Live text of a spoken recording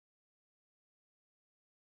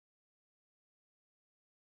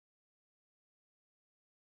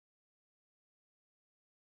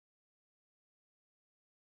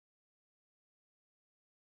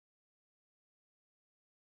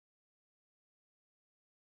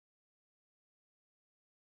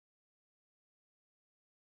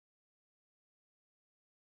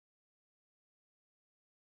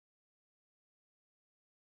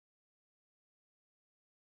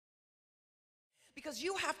Because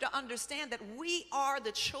you have to understand that we are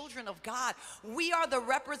the children of God. We are the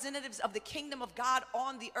representatives of the kingdom of God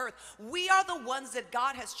on the earth. We are the ones that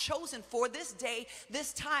God has chosen for this day,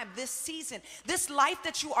 this time, this season. This life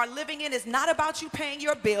that you are living in is not about you paying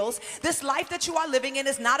your bills. This life that you are living in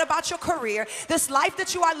is not about your career. This life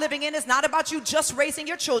that you are living in is not about you just raising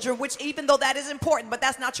your children, which even though that is important, but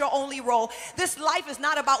that's not your only role. This life is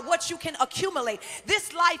not about what you can accumulate.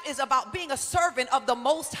 This life is about being a servant of the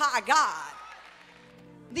Most High God.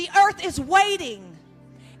 The earth is waiting.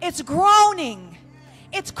 It's groaning.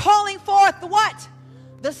 It's calling forth what?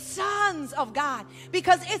 The sons of God,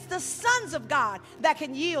 because it's the sons of God that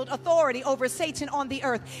can yield authority over Satan on the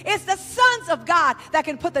earth. It's the sons of God that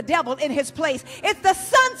can put the devil in his place. It's the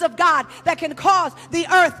sons of God that can cause the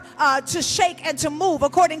earth to shake and to move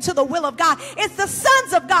according to the will of God. It's the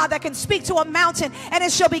sons of God that can speak to a mountain and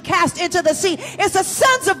it shall be cast into the sea. It's the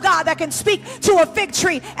sons of God that can speak to a fig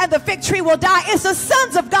tree and the fig tree will die. It's the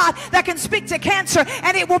sons of God that can speak to cancer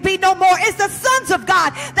and it will be no more. It's the sons of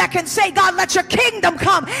God that can say, God, let your kingdom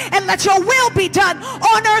come and let your will be done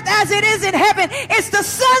on earth as it is in heaven. It's the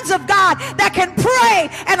sons of God that can pray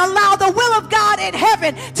and allow the will of God in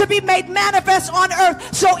heaven to be made manifest on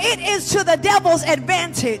earth. So it is to the devil's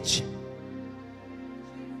advantage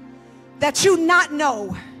that you not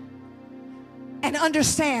know and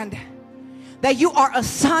understand that you are a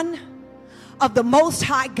son of the Most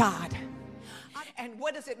High God. And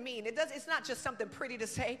what does it mean? It's not just something pretty to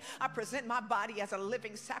say, I present my body as a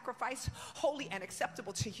living sacrifice, holy and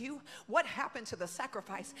acceptable to you. What happened to the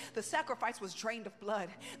sacrifice? The sacrifice was drained of blood.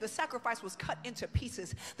 The sacrifice was cut into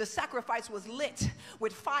pieces. The sacrifice was lit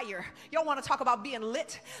with fire. Y'all want to talk about being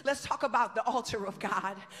lit? Let's talk about the altar of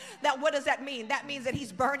God. What does that mean? That means that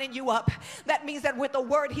he's burning you up. That means that with the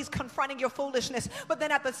word, he's confronting your foolishness. But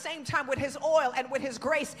then at the same time, with his oil and with his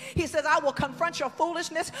grace, he says, I will confront your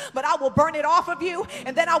foolishness, but I will burn it off of you.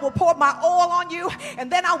 And then I will pour my oil on you,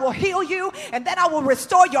 and then I will heal you, and then I will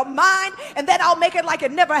restore your mind, and then I'll make it like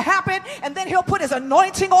it never happened, and then he'll put his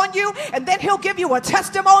anointing on you, and then he'll give you a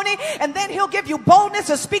testimony, and then he'll give you boldness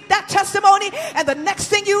to speak that testimony. And the next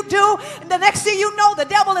thing you do, the next thing you know, the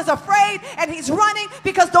devil is afraid and he's running,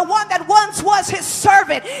 because the one that once was his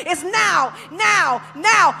servant is now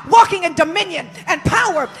walking in dominion and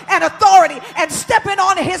power and authority and stepping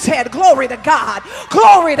on his head. Glory to God.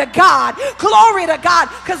 Glory to God. Glory to God,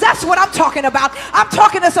 because that's what I'm talking about. I'm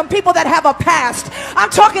talking to some people that have a past. I'm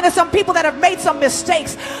talking to some people that have made some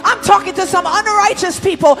mistakes. I'm talking to some unrighteous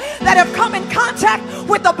people that have come in contact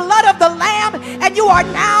with the blood of the Lamb, and you are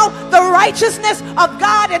now the righteousness of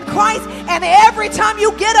God in Christ. And every time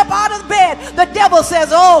you get up out of bed, the devil says,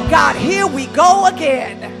 oh God, here we go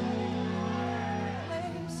again.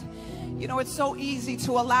 You know, it's so easy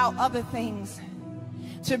to allow other things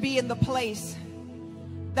to be in the place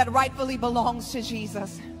that rightfully belongs to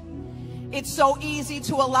Jesus. It's so easy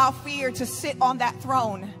to allow fear to sit on that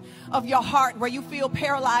throne of your heart where you feel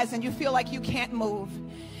paralyzed and you feel like you can't move.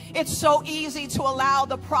 It's so easy to allow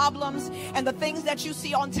the problems and the things that you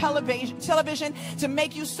see on television to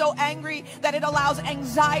make you so angry that it allows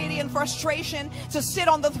anxiety and frustration to sit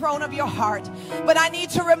on the throne of your heart. But I need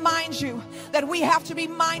to remind you that we have to be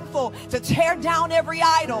mindful to tear down every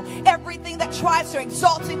idol, everything that tries to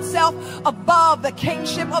exalt itself above the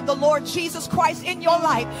kingship of the Lord Jesus Christ in your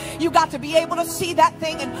life. You got to be able to see that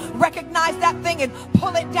thing and recognize that thing and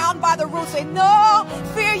pull it down by the roots. Say, no,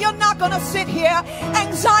 fear, you're not going to sit here.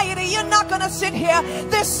 Anxiety, you're not going to sit here.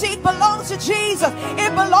 This seat belongs to Jesus. It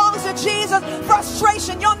belongs to Jesus.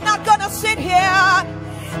 Frustration, you're not going to sit here.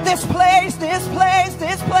 This place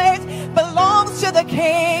belongs to the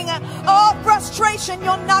King. Oh, frustration,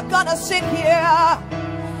 you're not going to sit here.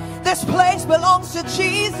 This place belongs to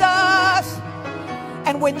Jesus.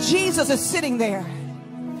 And when Jesus is sitting there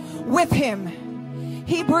with him,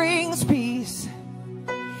 he brings peace.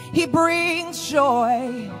 He brings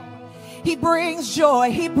joy. He brings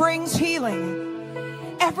joy. He brings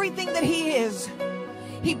healing. Everything that he is,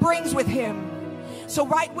 he brings with him. So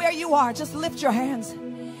right where you are, just lift your hands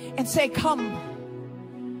and say, come.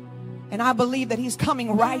 And I believe that he's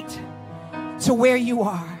coming right to where you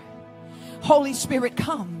are. Holy Spirit,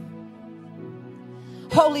 come.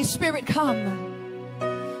 Holy Spirit, come.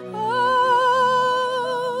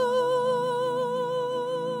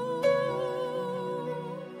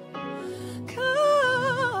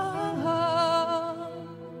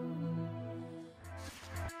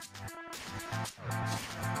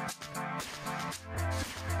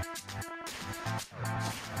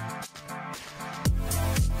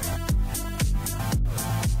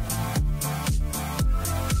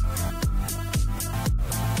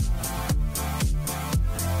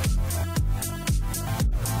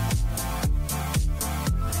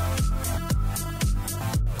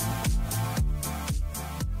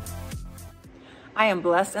 I am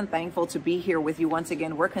blessed and thankful to be here with you once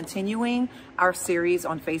again. We're continuing our series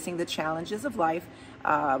on facing the challenges of life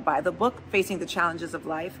by the book, Facing the Challenges of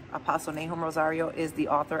Life. Apostle Nahum Rosario is the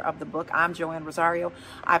author of the book. I'm Joanne Rosario.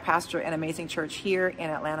 I pastor an amazing church here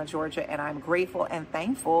in Atlanta, Georgia, and I'm grateful and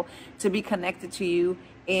thankful to be connected to you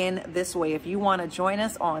in this way. If you want to join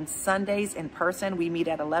us on Sundays in person, we meet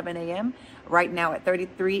at 11 a.m. right now at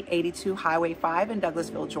 3382 Highway 5 in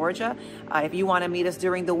Douglasville, Georgia. If you want to meet us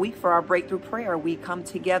during the week for our breakthrough prayer, we come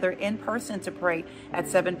together in person to pray at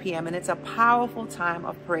 7 p.m. and it's a powerful time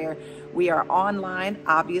of prayer. We are online,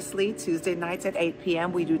 obviously, Tuesday nights at 8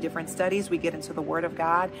 p.m. We do different studies. We get into the Word of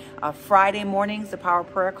God. Friday mornings, the Power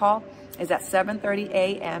Prayer Call is at 7:30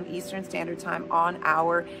 a.m. Eastern Standard Time on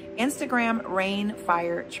our Instagram, Rain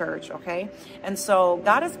Fire Church, okay? And so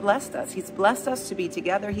God has blessed us. He's blessed us to be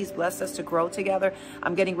together. He's blessed us to grow together.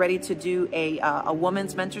 I'm getting ready to do a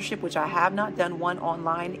woman's mentorship, which I have not done one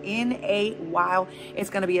online in a while. It's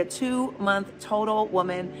going to be a 2-month total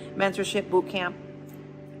woman mentorship boot camp.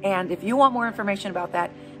 And if you want more information about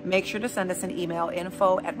that, make sure to send us an email,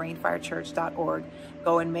 info@rainfirechurch.org.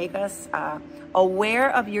 Go and make us aware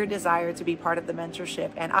of your desire to be part of the mentorship.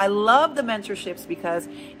 And I love the mentorships because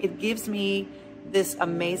it gives me this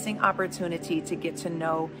amazing opportunity to get to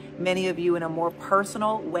know many of you in a more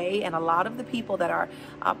personal way. And a lot of the people that are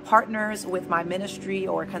partners with my ministry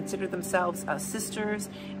or consider themselves sisters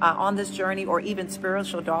on this journey, or even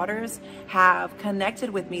spiritual daughters, have connected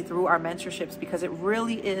with me through our mentorships, because it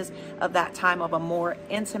really is that time of a more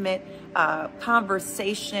intimate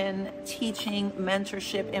conversation, teaching,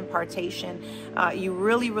 mentorship, impartation. You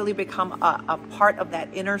really become a part of that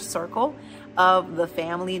inner circle of the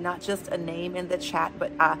family, not just a name in the chat,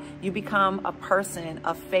 but you become a person,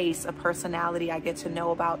 a face, a personality. I get to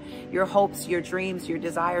know about your hopes, your dreams, your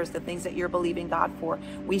desires, the things that you're believing God for.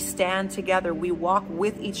 We stand together. We walk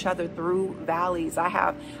with each other through valleys. I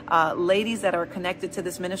have ladies that are connected to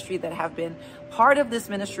this ministry that have been part of this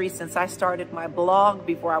ministry since I started my blog,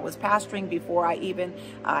 before I was pastoring, before I even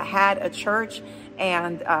had a church.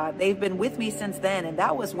 And they've been with me since then. And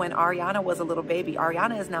that was when Ariana was a little baby.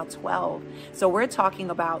 Ariana is now 12. So we're talking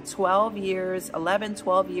about 12 years, 11,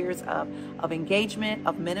 12 years of engagement,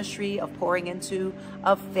 of ministry, of pouring into,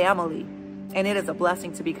 of family. And it is a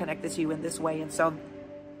blessing to be connected to you in this way. And so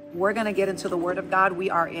we're going to get into the Word of God. We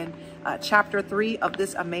are in chapter 3 of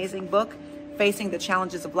this amazing book, Facing the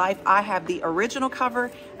Challenges of Life. I have the original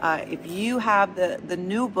cover. If you have the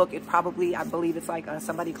new book, it probably, I believe it's like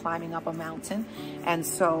somebody climbing up a mountain. And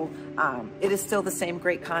so it is still the same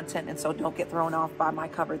great content. And so don't get thrown off by my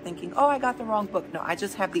cover thinking, oh, I got the wrong book. No, I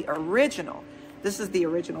just have the original. This is the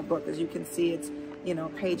original book. As you can see, it's, you know,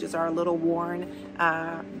 pages are a little worn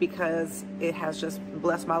because it has just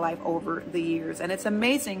blessed my life over the years. And it's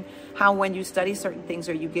amazing how when you study certain things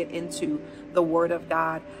or you get into the Word of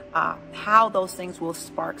God, how those things will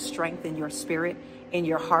spark strength in your spirit, in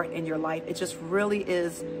your heart, in your life. It just really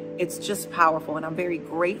is, it's just powerful. And I'm very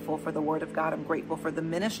grateful for the Word of God. I'm grateful for the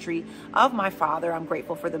ministry of my father. I'm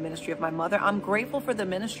grateful for the ministry of my mother. I'm grateful for the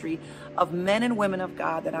ministry of men and women of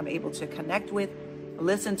God that I'm able to connect with,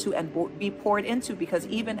 listen to, and be poured into, because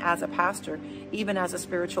even as a pastor, even as a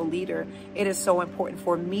spiritual leader, it is so important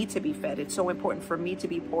for me to be fed. It's so important for me to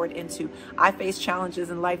be poured into. I face challenges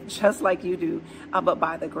in life just like you do, but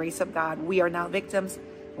by the grace of God, we are now victims.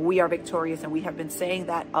 We are victorious, and we have been saying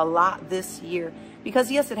that a lot this year, because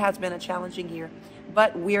yes, it has been a challenging year,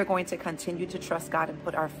 but we are going to continue to trust God and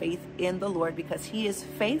put our faith in the Lord, because He is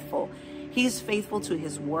faithful. He's faithful to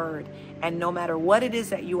His word. And no matter what it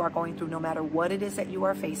is that you are going through, no matter what it is that you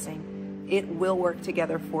are facing, it will work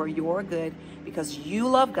together for your good, because you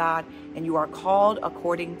love God and you are called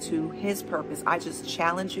according to His purpose. I just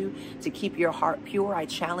challenge you to keep your heart pure. I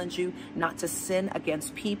challenge you not to sin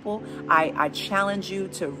against people. I challenge you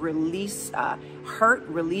to release hurt,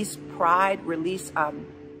 release pride, release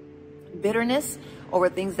bitterness over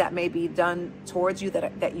things that may be done towards you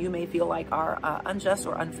that you may feel like are unjust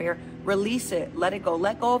or unfair. Release it. Let it go.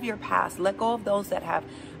 Let go of your past. Let go of those that have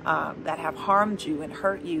harmed you and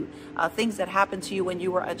hurt you. Things that happened to you when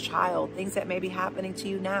you were a child. Things that may be happening to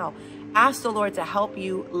you now. Ask the Lord to help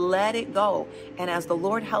you let it go. And as the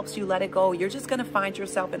Lord helps you let it go, you're just going to find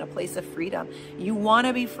yourself in a place of freedom. You want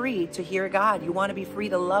to be free to hear God. You want to be free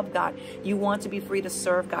to love God. You want to be free to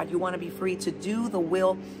serve God. You want to be free to do the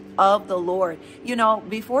will of the Lord. You know,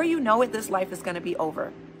 before you know it, this life is going to be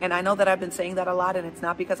over. And I know that I've been saying that a lot, and it's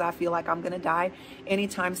not because I feel like I'm going to die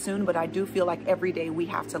anytime soon, but I do feel like every day we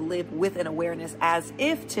have to live with an awareness as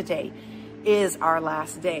if today is our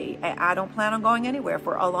last day. And I don't plan on going anywhere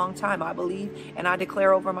for a long time. I believe and I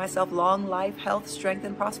declare over myself long life, health, strength,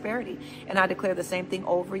 and prosperity. And I declare the same thing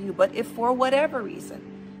over you. But if for whatever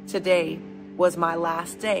reason today was my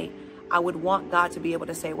last day, I would want God to be able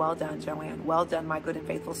to say, well done, Joanne. Well done, my good and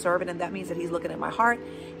faithful servant. And that means that he's looking at my heart.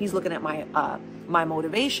 He's looking at my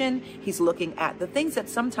motivation. He's looking at the things that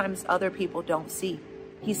sometimes other people don't see.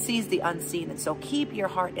 He sees the unseen. And so keep your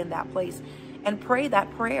heart in that place and pray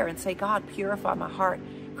that prayer and say, God, purify my heart.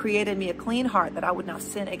 Create in me a clean heart that I would not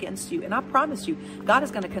sin against you. And I promise you, God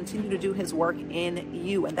is going to continue to do his work in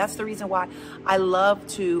you. And that's the reason why I love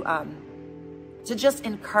to just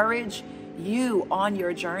encourage you on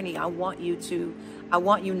your journey. I want you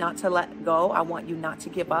not to let go. I want you not to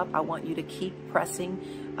give up. I want you to keep pressing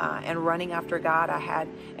and running after God. I had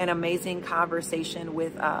an amazing conversation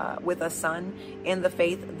with a son in the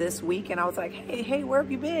faith this week, and I was like, hey, where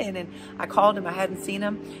have you been? And I called him. I hadn't seen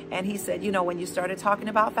him, and he said, you know, when you started talking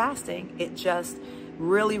about fasting, it just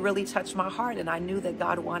really touched my heart, and I knew that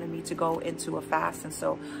God wanted me to go into a fast. And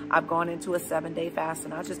so I've gone into a 7-day fast,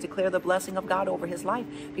 and I just declare the blessing of God over his life,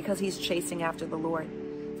 because he's chasing after the Lord.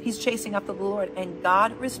 He's chasing after the Lord, and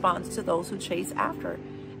God responds to those who chase after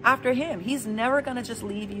him. He's never going to just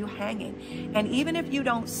leave you hanging. And even if you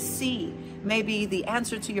don't see maybe the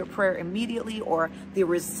answer to your prayer immediately, or the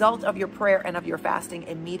result of your prayer and of your fasting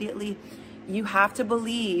immediately, you have to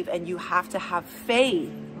believe and you have to have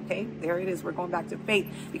faith. Okay, there it is. We're going back to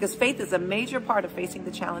faith, because faith is a major part of facing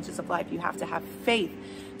the challenges of life. You have to have faith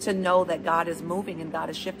to know that God is moving and God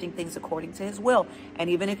is shifting things according to his will. And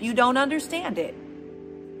even if you don't understand it,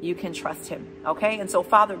 you can trust him. Okay, and so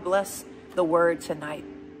Father, bless the word tonight.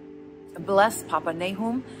 Bless Papa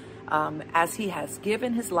Nahum as he has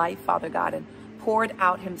given his life, Father God, and poured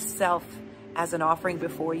out himself as an offering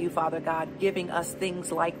before you, Father God, giving us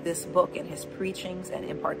things like this book and his preachings and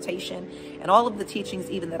impartation and all of the teachings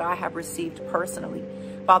even that I have received personally.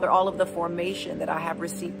 Father, all of the formation that I have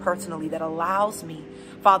received personally that allows me,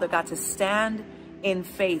 Father God, to stand in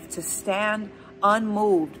faith, to stand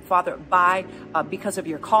unmoved, Father, because of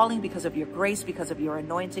your calling, because of your grace, because of your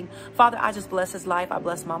anointing. Father, I just bless his life. I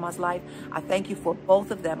bless Mama's life. I thank you for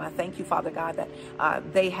both of them. I thank you, Father God,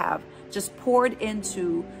 that they have just poured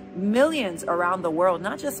into millions around the world,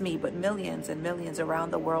 not just me, but millions and millions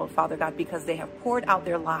around the world, Father God, because they have poured out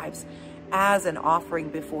their lives as an offering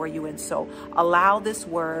before you. And so allow this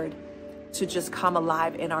word to just come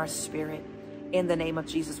alive in our spirit. In the name of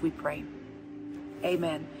Jesus, we pray.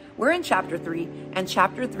 Amen. We're in chapter 3, and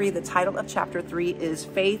chapter 3, the title of chapter 3 is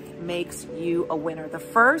Faith Makes You a Winner. The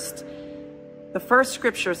first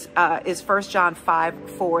scripture is 1 John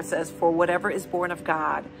 5:4 says, for whatever is born of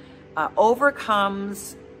God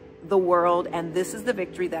overcomes the world, and this is the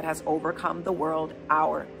victory that has overcome the world,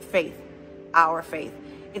 our faith. Our faith.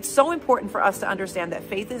 It's so important for us to understand that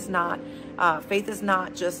faith is not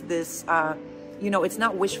just this, it's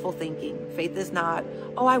not wishful thinking. Faith is not,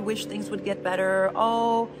 oh, I wish things would get better.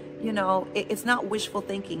 Oh, it's not wishful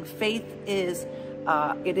thinking. Faith is,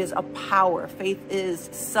 it is a power. Faith is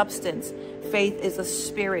substance. Faith is a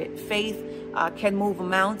spirit. Faith can move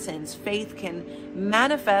mountains. Faith can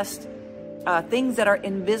manifest things that are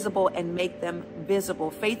invisible and make them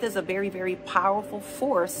visible. Faith is a very powerful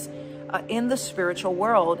force in the spiritual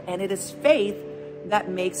world, and it is faith that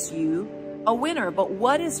makes you a winner. But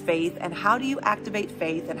what is faith, and how do you activate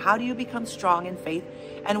faith, and how do you become strong in faith,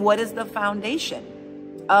 and what is the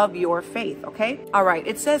foundation of your faith? Okay, all right,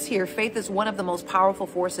 it says here, faith is one of the most powerful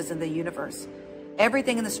forces in the universe.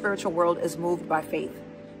 Everything in the spiritual world is moved by faith.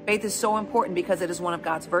 Faith is so important because it is one of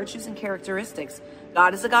God's virtues and characteristics.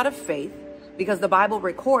 God is a God of faith because the Bible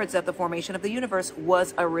records that the formation of the universe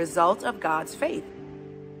was a result of God's faith.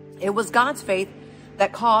 It was God's faith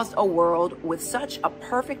that caused a world with such a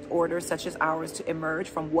perfect order such as ours to emerge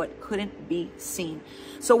from what couldn't be seen.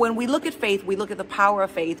 So when we look at faith, we look at the power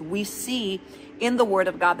of faith. We see in the Word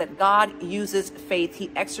of God that God uses faith.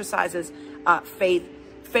 He exercises faith.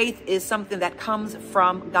 Faith is something that comes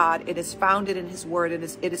from God. It is founded in his word.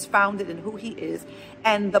 It is founded in who he is.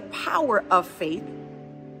 And the power of faith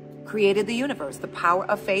created the universe. The power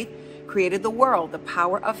of faith created the world. The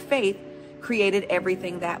power of faith created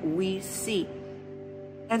everything that we see.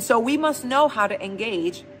 And so we must know how to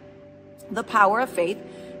engage the power of faith,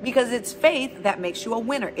 because it's faith that makes you a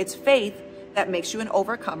winner. It's faith that makes you an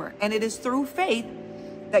overcomer. And it is through faith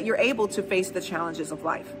that you're able to face the challenges of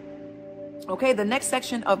life. Okay, the next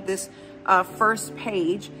section of this first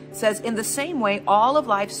page says, in the same way, all of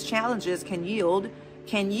life's challenges can yield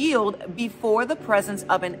before the presence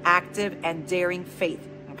of an active and daring faith.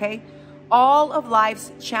 Okay, all of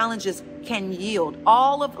life's challenges can yield.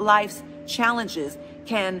 All of life's challenges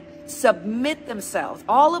can submit themselves.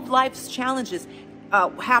 All of life's challenges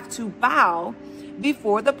have to bow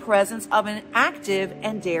before the presence of an active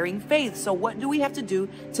and daring faith. So what do we have to do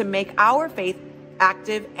to make our faith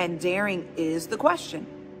active and daring is the question.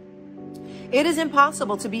 It is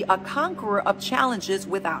impossible to be a conqueror of challenges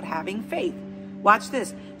without having faith. Watch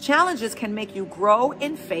this. Challenges can make you grow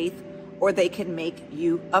in faith, or they can make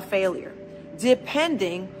you a failure,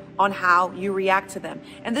 depending on how you react to them.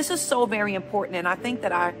 And this is so very important. And I think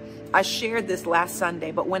that I shared this last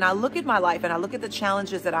Sunday, but when I look at my life and I look at the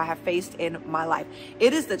challenges that I have faced in my life,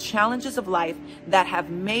 it is the challenges of life that have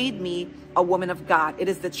made me a woman of God. It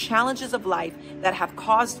is the challenges of life that have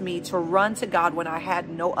caused me to run to God when I had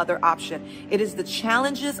no other option. It is the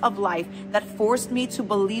challenges of life that forced me to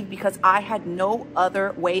believe because I had no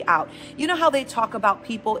other way out. You know how they talk about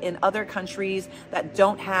people in other countries that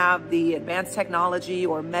don't have the advanced technology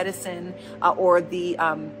or medicine or the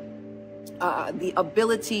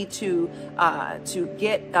ability to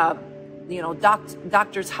get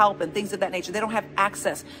doctors' help and things of that nature. They don't have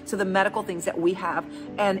access to the medical things that we have.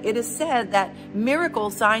 And it is said that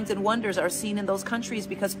miracles, signs, and wonders are seen in those countries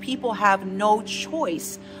because people have no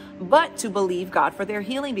choice but to believe God for their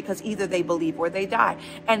healing, because either they believe or they die.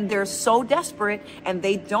 And they're so desperate and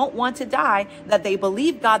they don't want to die that they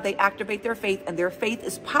believe God, they activate their faith, and their faith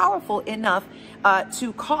is powerful enough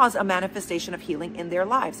to cause a manifestation of healing in their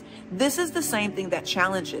lives. This is the same thing that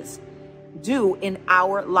challenges do in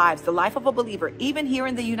our lives, the life of a believer, even here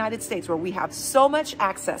in the United States, where we have so much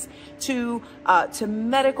access to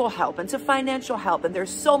medical help and to financial help, and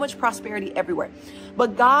there's so much prosperity everywhere.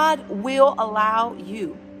 But God will allow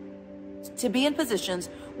you to be in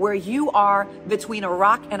positions where you are between a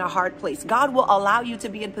rock and a hard place. God will allow you to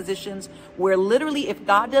be in positions where literally, if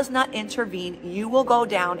God does not intervene, you will go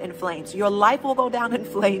down in flames. Your life will go down in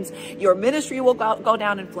flames. Your ministry will go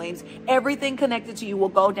down in flames. Everything connected to you will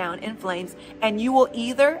go down in flames. And you will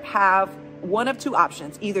either have one of two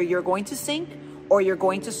options. Either you're going to sink or you're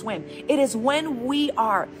going to swim. It is when we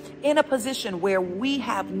are in a position where we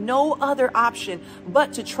have no other option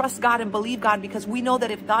but to trust God and believe God, because we know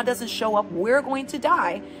that if God doesn't show up, we're going to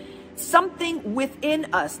die. Something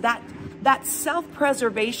within us, that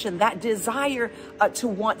self-preservation, that desire to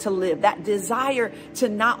want to live, that desire to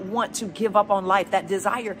not want to give up on life, that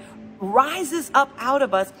desire rises up out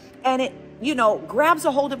of us, and it grabs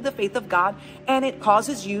a hold of the faith of God, and it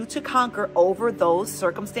causes you to conquer over those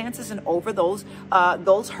circumstances and over those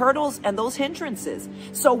hurdles and those hindrances.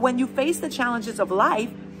 So when you face the challenges of life,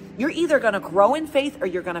 you're either going to grow in faith or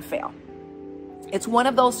you're going to fail. It's one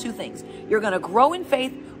of those two things. You're going to grow in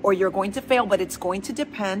faith or you're going to fail, but it's going to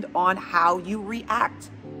depend on how you react.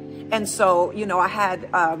 And so, I had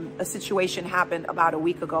a situation happen about a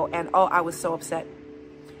week ago, and I was so upset.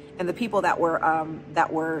 And the people that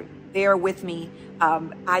were there with me,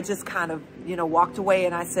 I just kind of, walked away,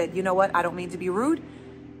 and I said, you know what? I don't mean to be rude,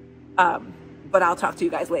 but I'll talk to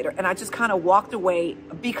you guys later. And I just kind of walked away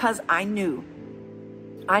because I knew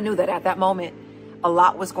that at that moment, a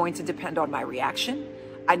lot was going to depend on my reaction.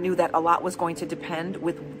 I knew that a lot was going to depend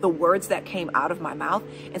with the words that came out of my mouth.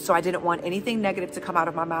 And so I didn't want anything negative to come out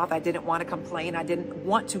of my mouth. I didn't want to complain. I didn't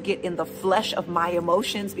want to get in the flesh of my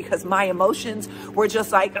emotions, because my emotions were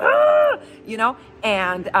just like,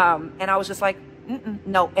 and I was just like,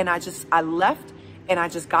 no. And I left, and I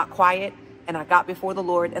just got quiet, and I got before the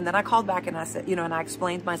Lord. And then I called back and I said, and I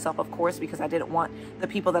explained myself, of course, because I didn't want the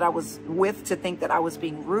people that I was with to think that I was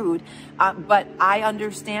being rude. But I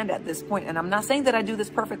understand at this point, and I'm not saying that I do this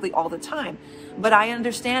perfectly all the time, but I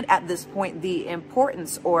understand at this point the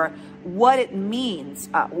importance, or what it means,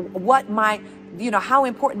 how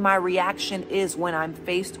important my reaction is when I'm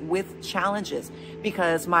faced with challenges,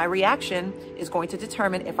 because my reaction is going to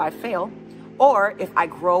determine if I fail or if I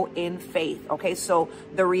grow in faith. Okay, so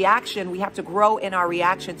the reaction, we have to grow in our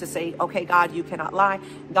reaction to say, okay, God, you cannot lie.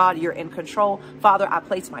 God, you're in control. Father, I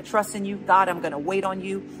place my trust in you. God, I'm going to wait on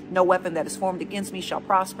you. No weapon that is formed against me shall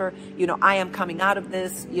prosper. I am coming out of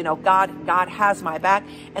this. God has my back.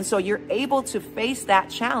 And so you're able to face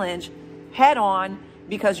that challenge head on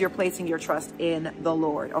because you're placing your trust in the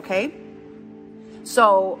Lord. Okay,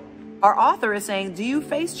 so our author is saying, do you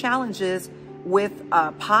face challenges with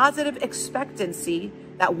a positive expectancy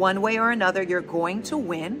that one way or another you're going to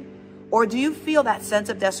win? Or do you feel that sense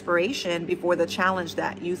of desperation before the challenge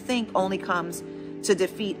that you think only comes to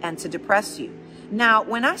defeat and to depress you? Now,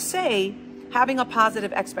 when I say having a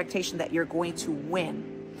positive expectation that you're going to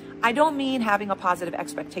win, I don't mean having a positive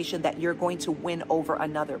expectation that you're going to win over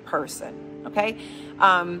another person, okay?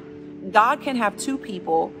 God can have two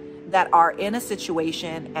people that are in a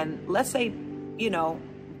situation, and let's say,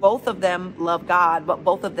 both of them love God, but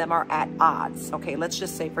both of them are at odds. Okay, let's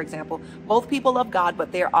just say, for example, both people love God,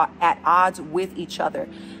 but they're at odds with each other.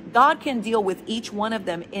 God can deal with each one of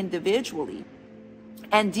them individually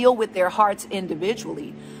and deal with their hearts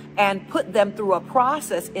individually and put them through a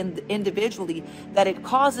process individually that it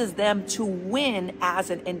causes them to win as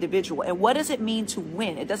an individual. And what does it mean to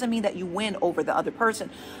win? It doesn't mean that you win over the other person,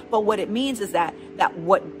 but what it means is that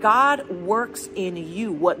what God works in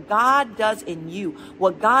you, what God does in you,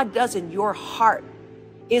 what God does in your heart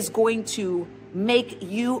is going to make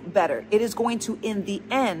you better. It is going to, in the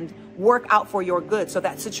end, work out for your good. So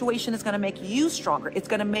that situation is going to make you stronger. It's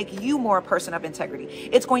going to make you more a person of integrity.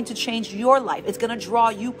 It's going to change your life. It's going to draw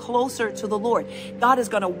you closer to the Lord. God is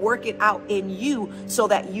going to work it out in you so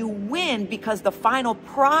that you win, because the final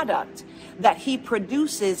product that he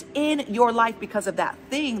produces in your life because of that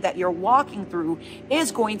thing that you're walking through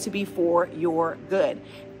is going to be for your good.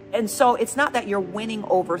 And so it's not that you're winning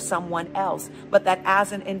over someone else, but that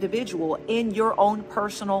as an individual in your own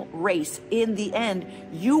personal race, in the end,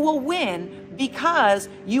 you will win because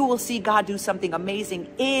you will see God do something amazing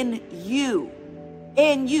in you.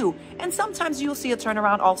 And sometimes you'll see a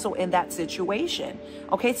turnaround also in that situation.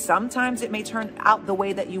 Okay, sometimes it may turn out the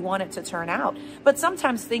way that you want it to turn out, but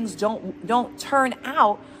sometimes things don't turn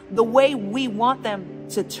out the way we want them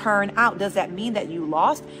to turn out. Does that mean that you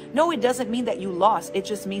lost? No, it doesn't mean that you lost. It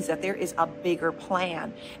just means that there is a bigger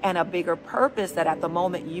plan and a bigger purpose that at the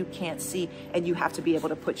moment you can't see, and you have to be able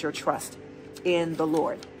to put your trust in the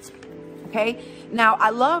Lord. Okay, now I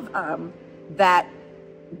love that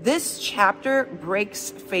this chapter breaks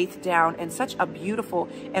faith down in such a beautiful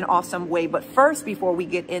and awesome way. But first, before we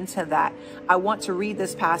get into that, I want to read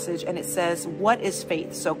this passage, and it says, what is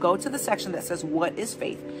faith? So go to the section that says, what is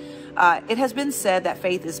faith? It has been said that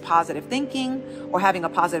faith is positive thinking or having a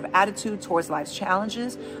positive attitude towards life's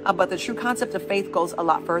challenges. But the true concept of faith goes a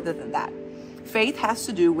lot further than that. Faith has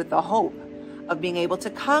to do with the hope of being able to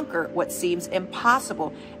conquer what seems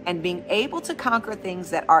impossible and being able to conquer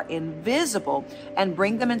things that are invisible and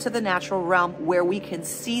bring them into the natural realm where we can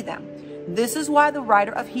see them. This is why the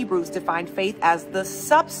writer of Hebrews defined faith as the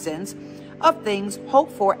substance of things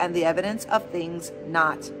hoped for and the evidence of things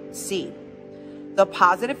not seen. The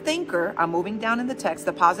positive thinker, I'm moving down in the text,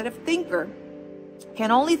 the positive thinker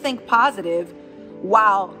can only think positive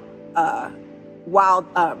while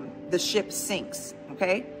the ship sinks,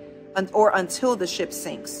 okay? Or until the ship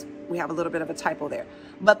sinks. We have a little bit of a typo there.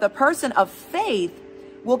 But the person of faith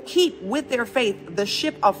will keep with their faith the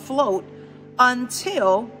ship afloat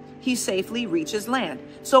until he safely reaches land.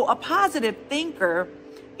 So a positive thinker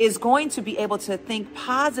is going to be able to think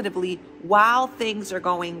positively while things are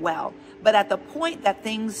going well. But at the point that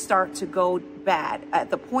things start to go bad, at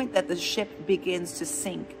the point that the ship begins to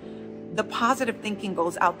sink, the positive thinking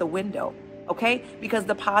goes out the window. Okay, because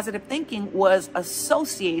the positive thinking was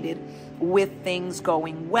associated with things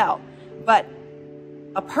going well. But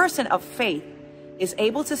a person of faith is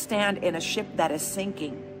able to stand in a ship that is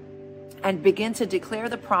sinking and begin to declare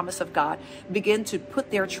the promise of God, begin to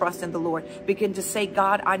put their trust in the Lord, begin to say,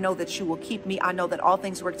 God, I know that you will keep me. I know that all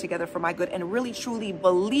things work together for my good, and really, truly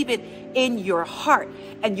believe it in your heart.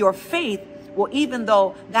 And your faith, well, even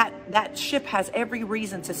though that ship has every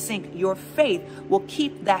reason to sink, your faith will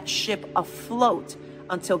keep that ship afloat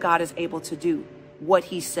until God is able to do what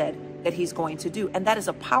he said that he's going to do. And that is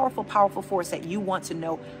a powerful, powerful force that you want to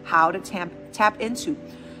know how to tap into.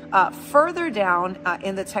 Further down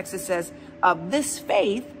in the text, it says, this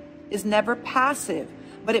faith is never passive,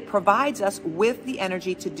 but it provides us with the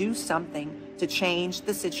energy to do something to change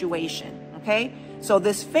the situation. Okay, so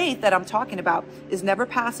this faith that I'm talking about is never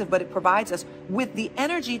passive, but it provides us with the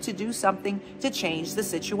energy to do something to change the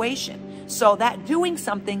situation. So that doing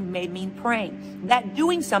something may mean praying. That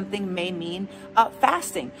doing something may mean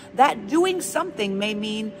fasting. That doing something may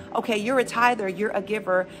mean, okay, you're a tither, you're a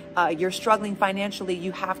giver, you're struggling financially,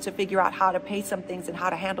 you have to figure out how to pay some things and how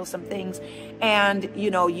to handle some things. And, you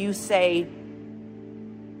know, you say,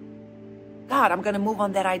 God, I'm going to move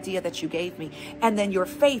on that idea that you gave me. And then your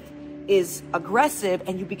faith is aggressive,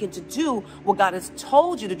 and you begin to do what God has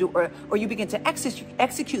told you to do, or you begin to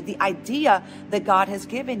execute the idea that God has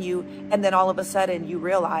given you, and then all of a sudden you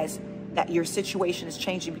realize that your situation is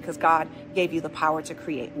changing because God gave you the power to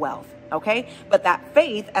create wealth. Okay, but that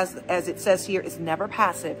faith, as it says here, is never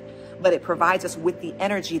passive, but it provides us with the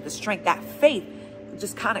energy, the strength. That faith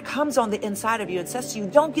just kind of comes on the inside of you and says to you,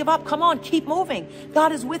 don't give up, come on, keep moving.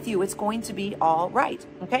 God is with you. It's going to be all right.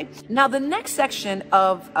 Okay. Now the next section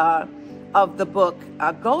of of the book,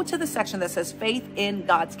 go to the section that says faith in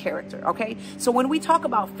God's character. Okay. So when we talk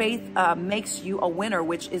about faith makes you a winner,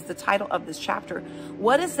 which is the title of this chapter,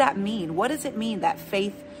 what does that mean? What does it mean that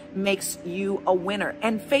faith makes you a winner?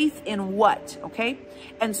 And faith in what? Okay.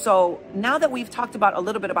 And so now that we've talked about a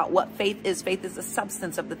little bit about what faith is the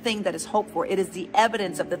substance of the thing that is hoped for. It is the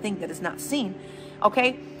evidence of the thing that is not seen.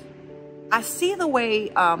 Okay. I see the way,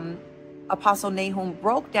 Apostle Nahum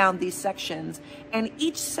broke down these sections, and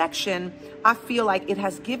each section, I feel like it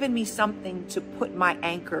has given me something to put my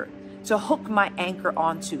anchor, to hook my anchor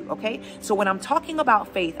onto. Okay. So when I'm talking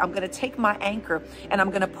about faith, I'm going to take my anchor and I'm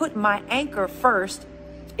going to put my anchor first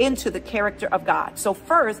into the character of God. So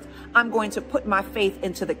first, I'm going to put my faith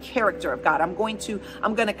into the character of God. I'm going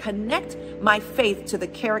to connect my faith to the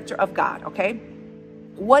character of God. Okay.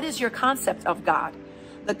 What is your concept of God?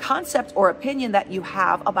 The concept or opinion that you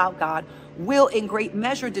have about God will in great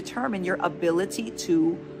measure determine your ability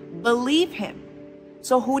to believe him.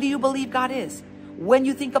 So who do you believe God is? When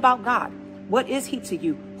you think about God, what is he to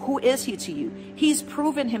you? Who is he to you? He's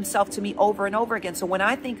proven himself to me over and over again. So when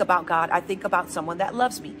I think about God, I think about someone that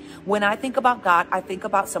loves me. When I think about God, I think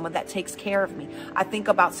about someone that takes care of me. I think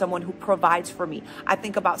about someone who provides for me. I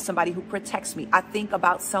think about somebody who protects me. I think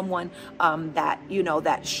about someone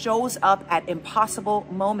that shows up at impossible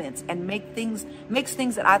moments and makes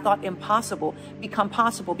things that I thought impossible become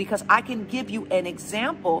possible, because I can give you an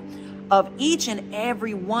example of each and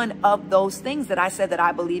every one of those things that I said that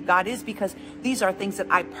I believe God is, because these are things that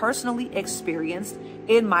I personally experienced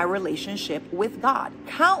in my relationship with God.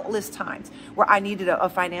 Countless times where I needed a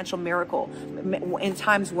financial miracle, in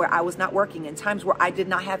times where I was not working, in times where I did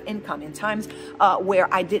not have income, in times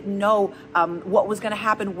where I didn't know what was going to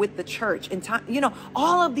happen with the church, in time,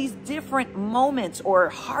 all of these different moments or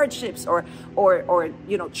hardships or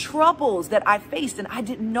troubles that I faced, and I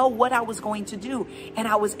didn't know what I was going to do. And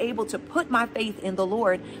I was able to put my faith in the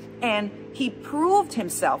Lord, and he proved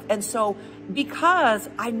himself. And so because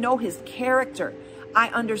I know his character, I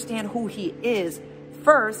understand who he is.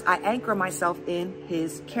 First, I anchor myself in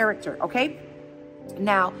his character. Okay.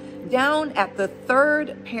 Now, down at the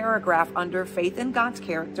third paragraph under faith in God's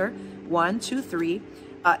character, 1, 2, 3,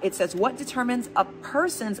 it says, what determines a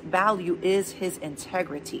person's value is his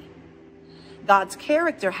integrity. God's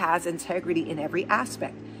character has integrity in every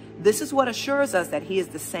aspect. This is what assures us that he is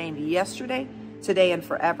the same yesterday, today, and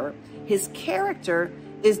forever. His character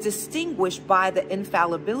is distinguished by the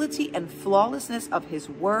infallibility and flawlessness of his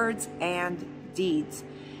words and deeds.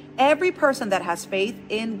 Every person that has faith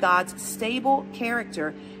in God's stable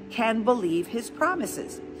character can believe his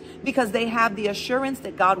promises, because they have the assurance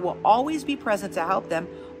that God will always be present to help them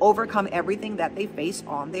overcome everything that they face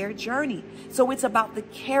on their journey. So it's about the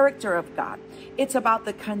character of God. It's about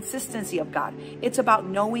the consistency of God. It's about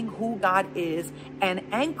knowing who God is and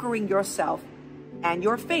anchoring yourself and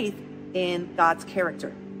your faith in God's character.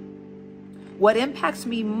 What impacts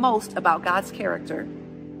me most about God's character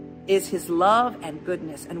is his love and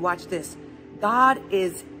goodness. And watch this. God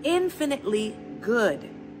is infinitely good,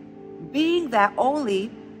 being that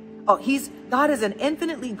only God is an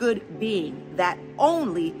infinitely good being that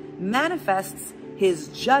only manifests his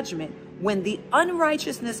judgment when the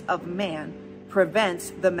unrighteousness of man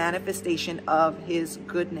prevents the manifestation of his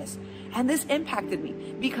goodness. And this impacted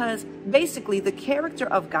me because basically the character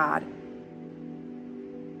of God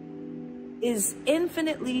is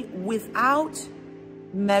infinitely, without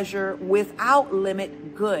measure, without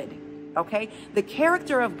limit, good. Okay? The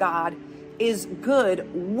character of God is good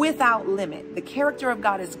without limit. The character of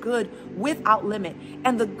God is good without limit.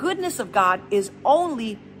 And the goodness of God is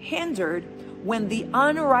only hindered when the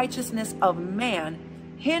unrighteousness of man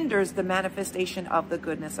hinders the manifestation of the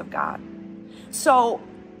goodness of God. So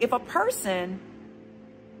if a person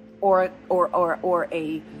or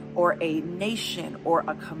a nation or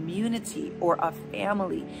a community or a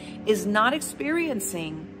family is not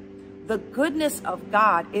experiencing the goodness of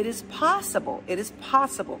God, it is possible. It is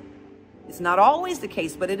possible. It's not always the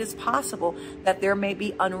case, but it is possible that there may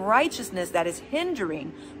be unrighteousness that is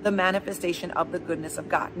hindering the manifestation of the goodness of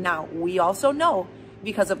God. Now, we also know,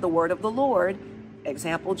 because of the word of the Lord,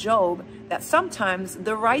 example Job, that sometimes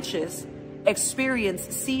the righteous experience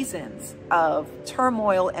seasons of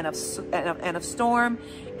turmoil and of storm,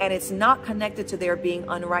 and it's not connected to there being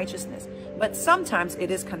unrighteousness, but sometimes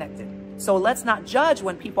it is connected. So let's not judge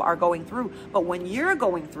when people are going through, but when you're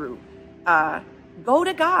going through, go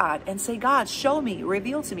to God and say, God, show me,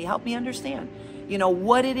 reveal to me, help me understand,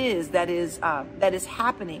 what it is that is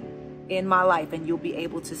happening in my life. And you'll be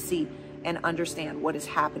able to see and understand what is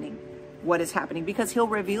happening, because he'll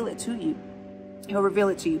reveal it to you. He'll reveal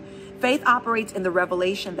it to you. Faith operates in the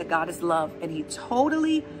revelation that God is love, and he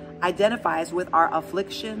totally identifies with our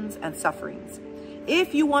afflictions and sufferings.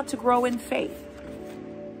 If you want to grow in faith,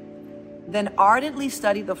 then ardently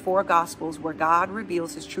study the 4 Gospels where God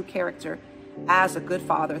reveals his true character as a good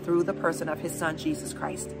father through the person of his son, Jesus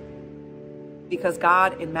Christ. Because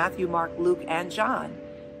God, in Matthew, Mark, Luke, and John,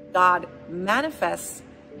 God manifests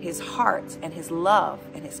his heart and his love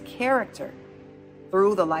and his character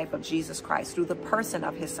through the life of Jesus Christ, through the person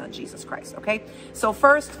of his son, Jesus Christ. Okay. So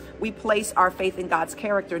first we place our faith in God's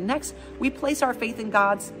character. Next, we place our faith in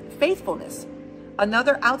God's faithfulness.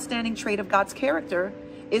 Another outstanding trait of God's character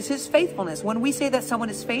is his faithfulness. When we say that someone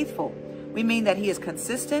is faithful, we mean that he is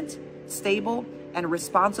consistent, stable, and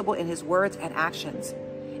responsible in his words and actions.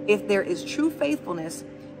 If there is true faithfulness,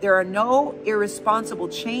 there are no irresponsible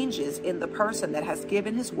changes in the person that has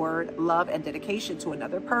given his word, love, and dedication to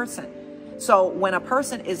another person. So when a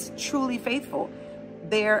person is truly faithful,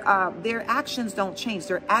 their actions don't change,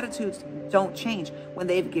 their attitudes don't change when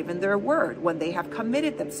they've given their word, when they have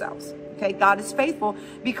committed themselves. Okay, God is faithful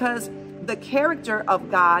because the character of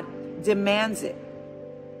God demands it.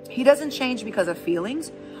 He doesn't change because of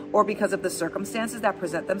feelings or because of the circumstances that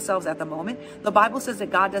present themselves at the moment. The Bible says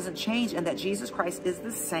that God doesn't change and that Jesus Christ is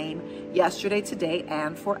the same yesterday, today,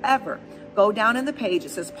 and forever. Go down in the page. It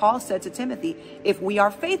says, Paul said to Timothy, if we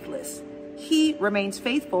are faithless, he remains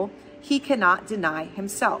faithful. He cannot deny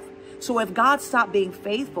himself. So if God stopped being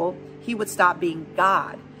faithful, he would stop being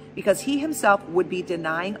God, because he himself would be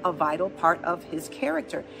denying a vital part of his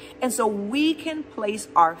character. And so we can place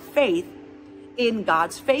our faith in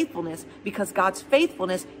God's faithfulness because God's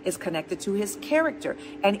faithfulness is connected to his character.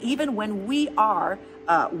 And even when we are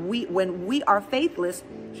faithless,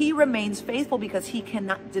 he remains faithful because he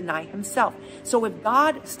cannot deny himself. So if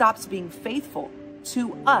God stops being faithful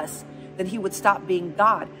to us, then he would stop being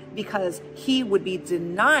God because he would be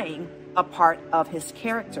denying a part of his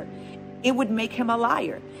character. It would make him a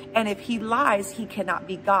liar. And if he lies, he cannot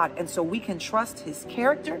be God. And so we can trust his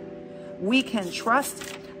character. We can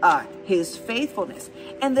trust his faithfulness.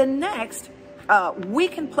 And then next, we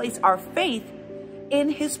can place our faith in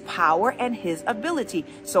his power and his ability.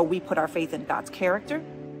 So we put our faith in God's character.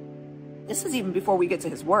 This is even before we get to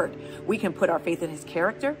his word. We can put our faith in his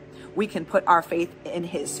character. We can put our faith in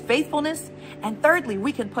his faithfulness. And thirdly,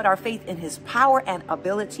 we can put our faith in his power and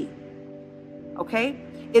ability. Okay?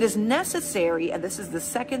 It is necessary, and this is the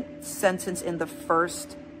second sentence in the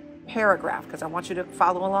first paragraph, because I want you to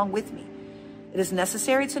follow along with me. It is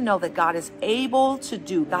necessary to know that God is able to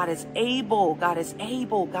do. God is able. God is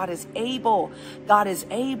able. God is able. God is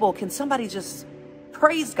able. Can somebody just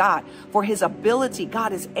praise God for his ability?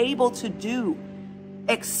 God is able to do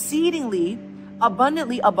exceedingly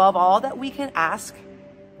abundantly above all that we can ask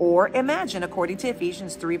or imagine, according to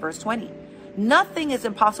Ephesians 3 verse 20. Nothing is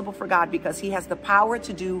impossible for God because he has the power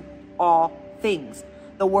to do all things.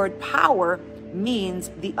 The word power means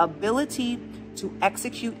the ability to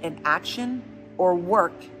execute an action or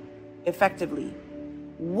work effectively.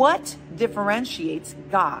 What differentiates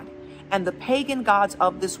God and the pagan gods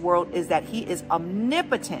of this world is that he is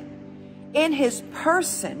omnipotent. In his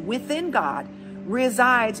person, within God,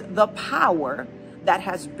 resides the power that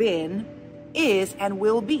has been, is, and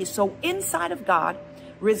will be. So inside of God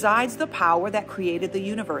resides the power that created the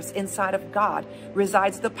universe. Inside of God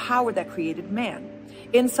resides the power that created man.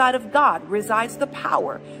 Inside of God resides the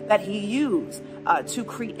power that he used to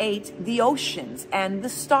create the oceans and the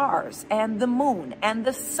stars and the moon and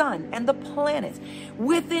the sun and the planets.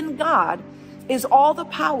 Within God is all the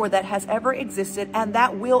power that has ever existed and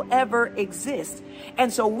that will ever exist.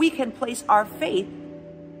 And so we can place our faith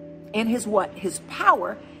in his what? His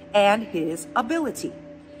power and his ability.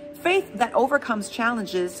 Faith that overcomes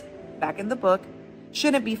challenges, back in the book,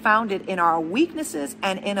 shouldn't be founded in our weaknesses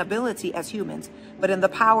and inability as humans, but in the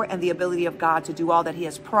power and the ability of God to do all that he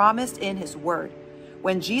has promised in his word.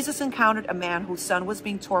 When Jesus encountered a man whose son was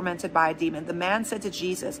being tormented by a demon, the man said to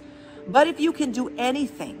Jesus, "But if you can do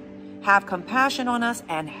anything, have compassion on us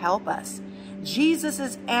and help us."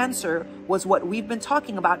 Jesus's answer was what we've been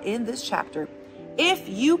talking about in this chapter. If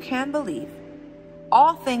you can believe,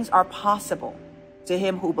 all things are possible to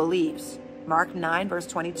him who believes. Mark 9, verse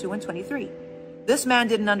 22 and 23. This man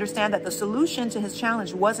didn't understand that the solution to his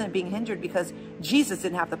challenge wasn't being hindered because Jesus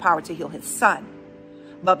didn't have the power to heal his son,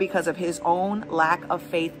 but because of his own lack of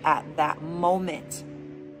faith at that moment.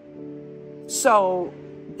 So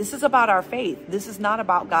this is about our faith. This is not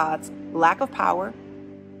about God's lack of power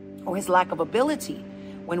or his lack of ability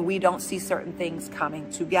when we don't see certain things coming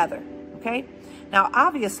together. Okay? Now,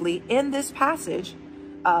 obviously, in this passage,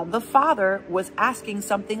 the Father was asking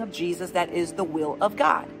something of Jesus that is the will of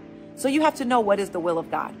God. So you have to know what is the will of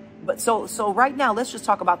God. But so right now, let's just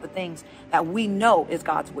talk about the things that we know is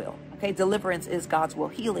God's will. Okay, deliverance is God's will.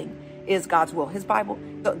 Healing is God's will. His Bible,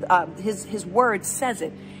 his word says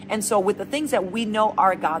it. And so with the things that we know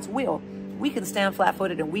are God's will, we can stand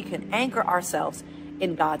flat-footed and we can anchor ourselves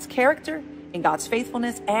in God's character, in God's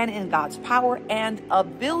faithfulness, and in God's power and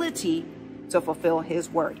ability to fulfill his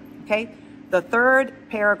word. Okay, the third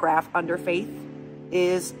paragraph under faith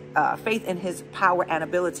is faith in his power and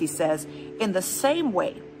ability says, in the same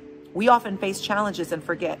way, we often face challenges and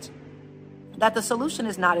forget that the solution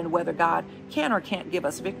is not in whether God can or can't give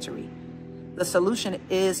us victory. The solution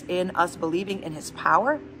is in us believing in his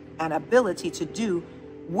power and ability to do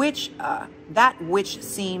that which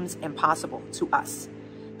seems impossible to us.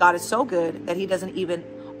 God is so good that he doesn't even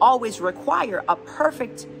always require a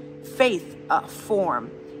perfect faith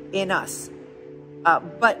form in us,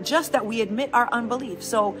 but just that we admit our unbelief.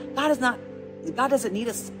 So God doesn't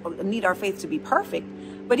need our faith to be perfect.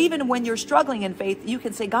 But even when you're struggling in faith, you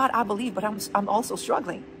can say, God, I believe, but I'm also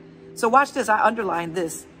struggling. So watch this. I underlined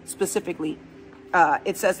this specifically.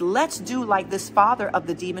 It says, let's do like this father of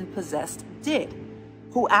the demon-possessed did,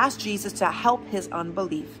 who asked Jesus to help his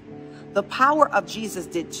unbelief. The power of Jesus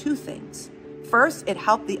did two things. First, it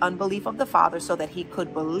helped the unbelief of the father so that he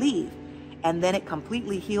could believe. And then it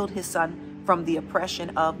completely healed his son from the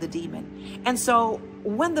oppression of the demon. And so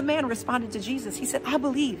when the man responded to Jesus, he said, I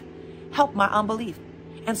believe, help my unbelief.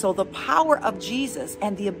 And so the power of Jesus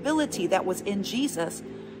and the ability that was in Jesus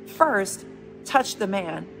first touched the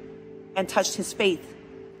man and touched his faith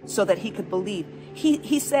so that he could believe.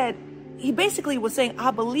 He said, he basically was saying,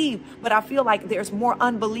 I believe, but I feel like there's more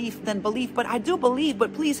unbelief than belief. But I do believe,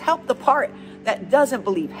 but please help the part that doesn't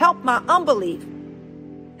believe. Help my unbelief.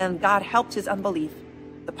 And God helped his unbelief.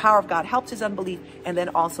 The power of God helped his unbelief and then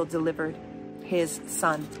also delivered his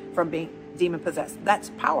son from being demon-possessed.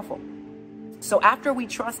 That's powerful. So after we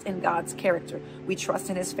trust in God's character, we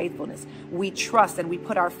trust in his faithfulness, we trust and we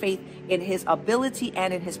put our faith in his ability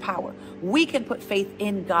and in his power. We can put faith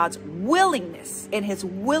in God's willingness, in his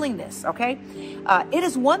willingness, okay? It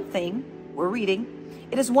is one thing, we're reading,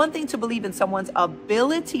 it is one thing to believe in someone's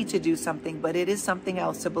ability to do something, but it is something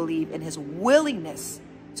else to believe in his willingness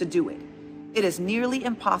to do it. It is nearly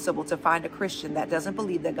impossible to find a Christian that doesn't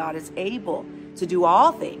believe that God is able to do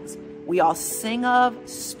all things we all sing of,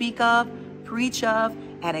 speak of, preach of,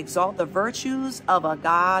 and exalt the virtues of a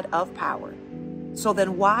God of power. So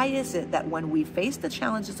then why is it that when we face the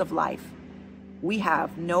challenges of life, we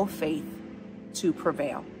have no faith to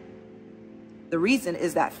prevail? The reason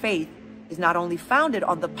is that faith is not only founded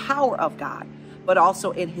on the power of God, but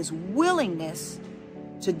also in his willingness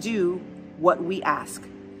to do what we ask.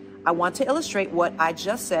 I want to illustrate what I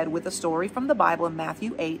just said with a story from the Bible in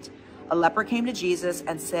Matthew 8. A leper came to Jesus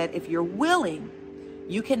and said, if you're willing,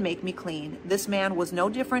 you can make me clean. This man was no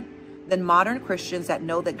different than modern Christians that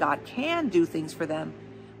know that God can do things for them,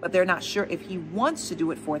 but they're not sure if he wants to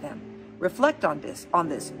do it for them. Reflect on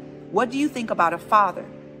this. What do you think about a father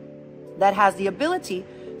that has the ability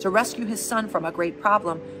to rescue his son from a great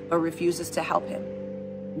problem, but refuses to help him?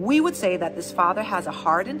 We would say that this father has a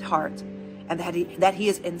hardened heart and that he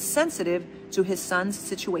is insensitive to his son's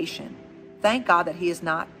situation. Thank God that he is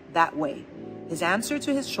not that way. His answer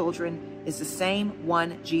to his children is the same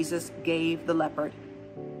one Jesus gave the leper.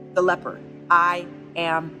 I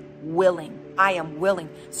am willing. I am willing.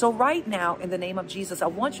 So right now, in the name of Jesus, I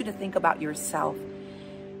want you to think about yourself.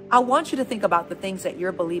 I want you to think about the things that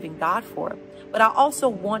you're believing God for. But I also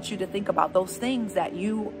want you to think about those things that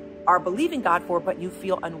you are believing God for, but you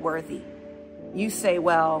feel unworthy. You say,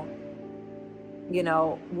 well, you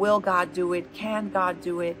know, will God do it? Can God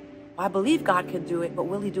do it? I believe God can do it, but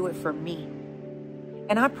will he do it for me?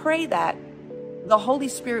 And I pray that the Holy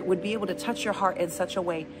Spirit would be able to touch your heart in such a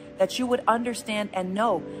way that you would understand and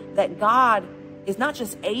know that God is not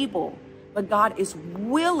just able, but God is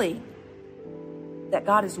willing. That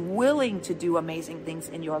God is willing to do amazing things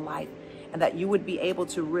in your life, and that you would be able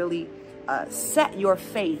to really set your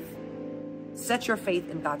faith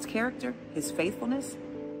in God's character, his faithfulness,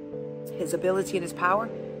 his ability and his power,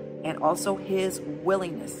 and also his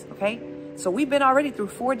willingness. Okay, so we've been already through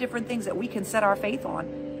 4 different things that we can set our faith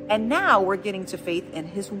on, and now we're getting to faith in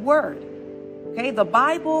his word. Okay, the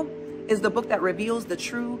Bible is the book that reveals the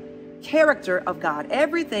true character of God.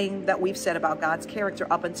 Everything that we've said about God's character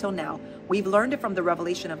up until now, we've learned it from the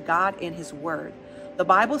revelation of God in his word. The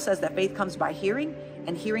Bible says that faith comes by hearing,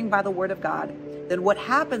 and hearing by the word of God. Then what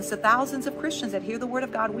happens to thousands of Christians that hear the word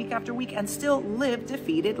of God week after week and still live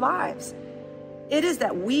defeated lives? It is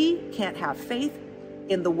that we can't have faith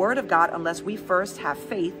in the word of God unless we first have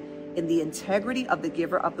faith in the integrity of the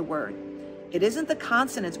giver of the word. It isn't the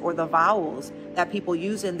consonants or the vowels that people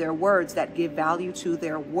use in their words that give value to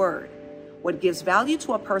their word. What gives value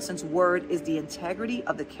to a person's word is the integrity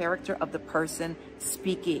of the character of the person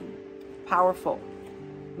speaking. Powerful.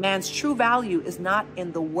 Man's true value is not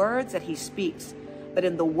in the words that he speaks, but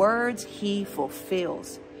in the words he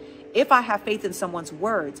fulfills. If I have faith in someone's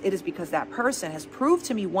words, it is because that person has proved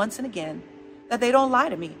to me once and again that they don't lie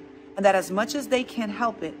to me, and that as much as they can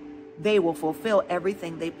help it, they will fulfill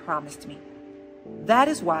everything they promised me. That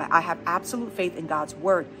is why I have absolute faith in God's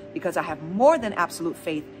word, because I have more than absolute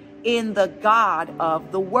faith in the God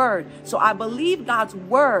of the word. So I believe God's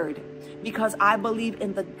word because I believe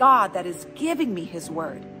in the God that is giving me his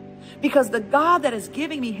word. Because the God that is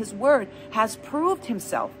giving me his word has proved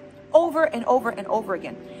himself over and over and over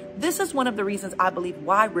again. This is one of the reasons I believe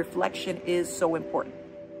why reflection is so important.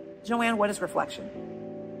 Joanne, what is reflection?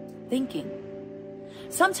 Thinking.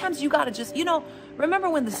 Sometimes you got to just,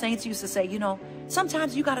 remember when the saints used to say,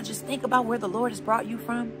 sometimes you got to just think about where the Lord has brought you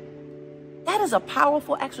from. That is a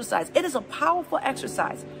powerful exercise. It is a powerful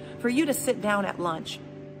exercise for you to sit down at lunch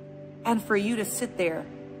and for you to sit there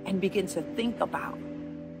and begin to think about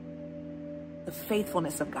the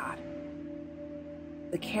faithfulness of God,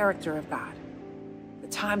 the character of God, the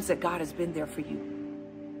times that God has been there for you,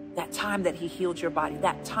 that time that he healed your body,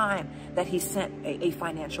 that time that he sent a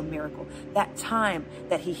financial miracle, that time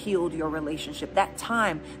that he healed your relationship, that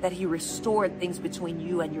time that he restored things between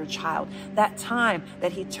you and your child, that time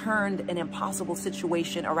that he turned an impossible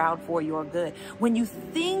situation around for your good. When you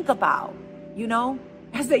think about,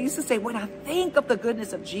 as they used to say, when I think of the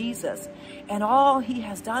goodness of Jesus and all he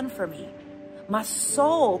has done for me, my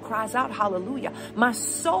soul cries out, hallelujah. My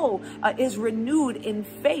soul is renewed in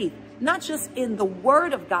faith, not just in the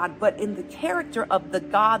word of God, but in the character of the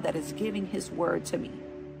God that is giving his word to me.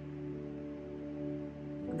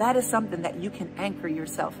 That is something that you can anchor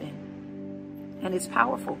yourself in, and it's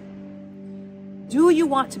powerful. Do you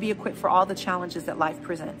want to be equipped for all the challenges that life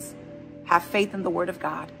presents? Have faith in the word of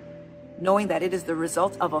God, knowing that it is the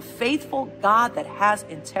result of a faithful God that has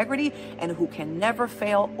integrity and who can never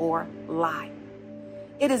fail or lie.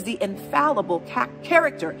 It is the infallible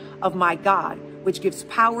character of my God, which gives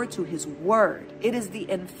power to his word. It is the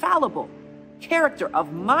infallible character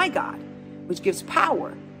of my God, which gives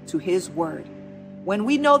power to his word. When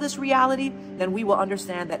we know this reality, then we will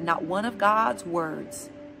understand that not one of God's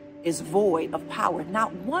words is void of power.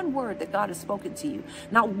 Not one word that God has spoken to you,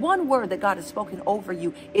 not one word that God has spoken over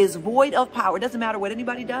you is void of power. It doesn't matter what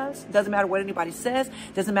anybody does. It doesn't matter what anybody says.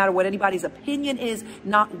 It doesn't matter what anybody's opinion is.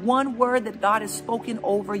 Not one word that God has spoken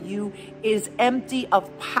over you is empty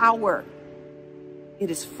of power.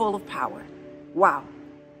 It is full of power. Wow.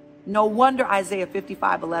 No wonder Isaiah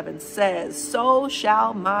 55:11 says, so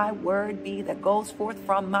shall my word be that goes forth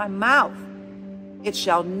from my mouth. It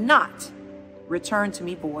shall not return to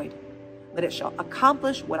me void, but it shall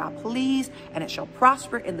accomplish what I please, and it shall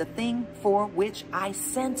prosper in the thing for which I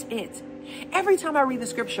sent it. Every time I read the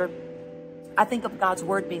scripture, I think of God's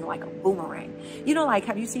word being like a boomerang. Like,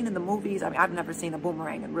 have you seen in the movies? I mean, I've never seen a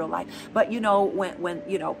boomerang in real life, but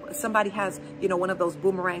when somebody has, one of those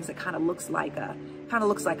boomerangs that kind of looks like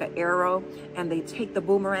an arrow, and they take the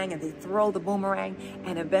boomerang and they throw the boomerang,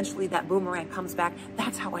 and eventually that boomerang comes back.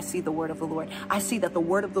 That's how I see the word of the Lord. I see that the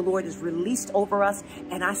word of the Lord is released over us,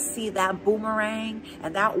 and I see that boomerang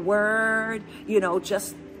and that word,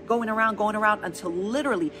 just going around until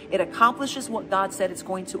literally it accomplishes what God said it's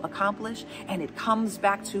going to accomplish, and it comes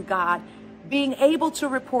back to God being able to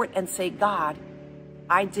report and say, God,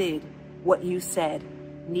 I did what you said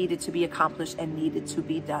needed to be accomplished and needed to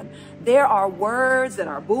be done. There are words that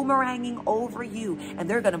are boomeranging over you, and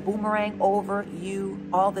they're going to boomerang over you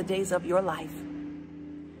all the days of your life.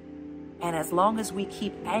 And as long as we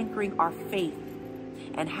keep anchoring our faith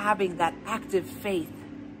and having that active faith,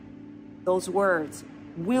 those words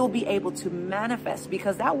will be able to manifest,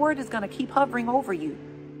 because that word is going to keep hovering over you.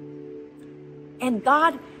 And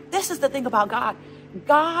God, this is the thing about God.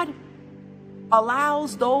 God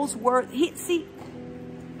allows those words.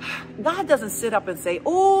 God doesn't sit up and say,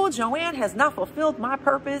 oh, Joanne has not fulfilled my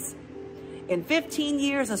purpose in 15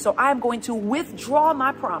 years, and so I'm going to withdraw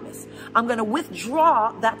my promise. I'm going to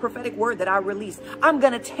withdraw that prophetic word that I released. I'm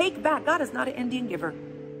going to take back. God is not an Indian giver.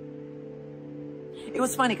 It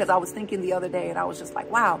was funny because I was thinking the other day, and I was just like,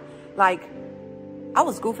 wow, like I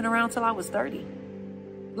was goofing around till I was 30.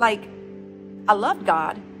 Like, I loved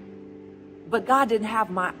God, but God didn't have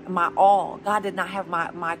my all. God did not have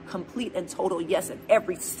my complete and total yes in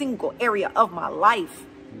every single area of my life.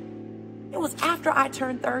 It was after I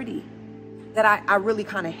turned 30 that I really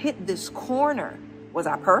kind of hit this corner. Was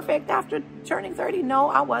I perfect after turning 30? No,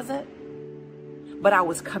 I wasn't. but I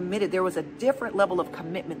was committed. There was a different level of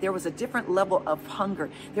commitment. There was a different level of hunger.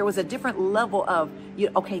 There was a different level of,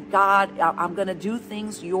 okay, God, I'm going to do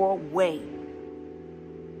things your way.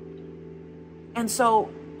 And so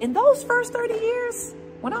in those first 30 years,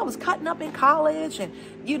 when I was cutting up in college and,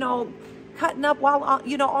 cutting up while,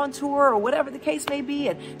 on tour or whatever the case may be,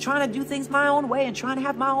 and trying to do things my own way and trying to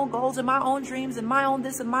have my own goals and my own dreams and my own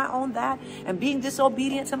this and my own that, and being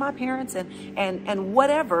disobedient to my parents and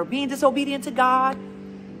whatever, being disobedient to God.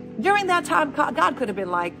 During that time, God could have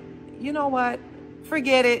been like, you know what?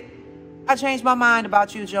 Forget it. I changed my mind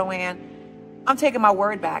about you, Joanne. I'm taking my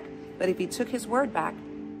word back. But if he took his word back,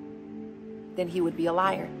 then he would be a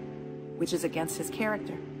liar, which is against his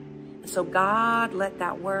character. So God let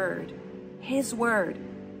that word, his word,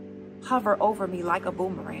 hover over me like a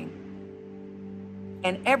boomerang.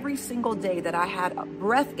 And every single day that I had a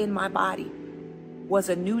breath in my body was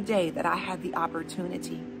a new day that I had the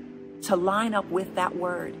opportunity to line up with that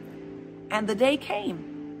word. And the day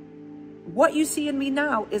came. What you see in me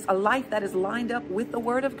now is a life that is lined up with the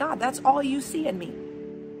word of God. That's all you see in me.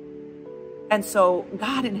 And so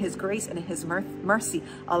God, in his grace and in his mercy,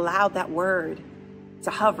 allowed that word to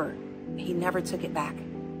hover. He never took it back.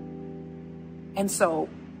 And so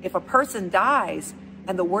if a person dies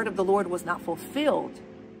and the word of the Lord was not fulfilled,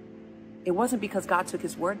 it wasn't because God took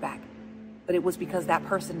his word back, but it was because that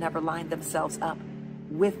person never lined themselves up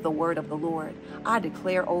with the word of the Lord. I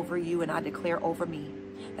declare over you and I declare over me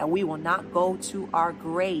that we will not go to our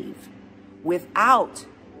grave without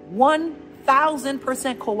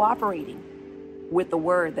 1,000% cooperating with the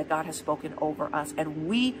word that God has spoken over us. And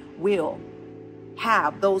we will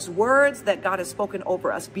have those words that God has spoken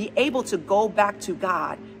over us be able to go back to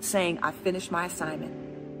God saying, I finished my assignment.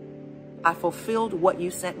 I fulfilled what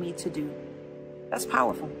you sent me to do. That's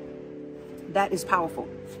powerful. That is powerful.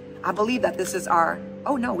 I believe that this is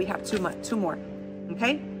we have two more.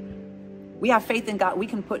 Okay. We have faith in God. We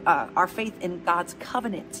can put our faith in God's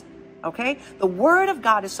covenant. Okay. The word of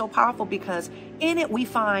God is so powerful because in it we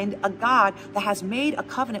find a God that has made a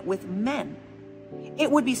covenant with men. It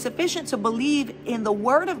would be sufficient to believe in the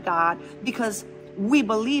word of God because we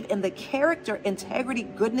believe in the character, integrity,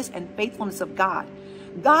 goodness, and faithfulness of God.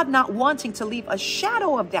 God not wanting to leave a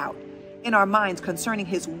shadow of doubt in our minds concerning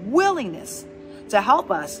his willingness to help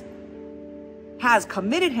us has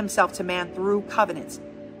committed himself to man through covenants.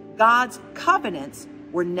 God's covenants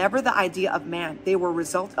were never the idea of man. They were a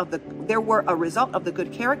result of the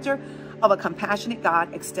good character of a compassionate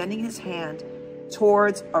God extending his hand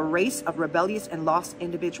towards a race of rebellious and lost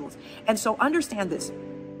individuals. And so understand this.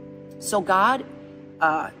 So God,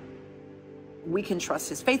 we can trust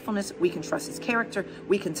his faithfulness. We can trust his character.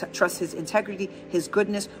 We can trust his integrity, his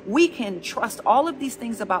goodness. We can trust all of these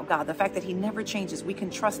things about God. The fact that he never changes. We can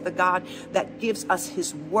trust the God that gives us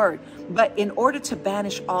his word. But in order to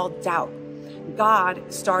banish all doubt,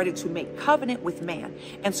 God started to make covenant with man.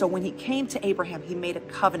 And so when he came to Abraham, he made a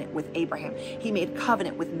covenant with Abraham. He made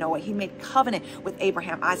covenant with Noah. He made covenant with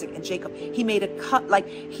Abraham, Isaac, and Jacob. He made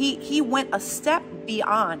he went a step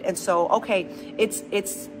beyond. And so, okay,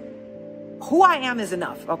 it's who I am is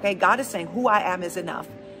enough. Okay. God is saying who I am is enough.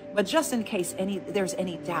 But just in case there's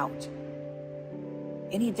any doubt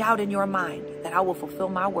in your mind that I will fulfill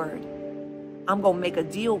my word, I'm going to make a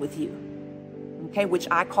deal with you. Okay. Which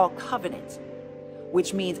I call covenant,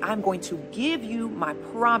 which means I'm going to give you my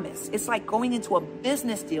promise. It's like going into a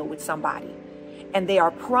business deal with somebody and they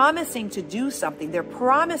are promising to do something. They're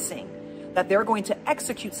promising that they're going to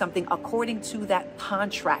execute something according to that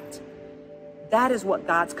contract. That is what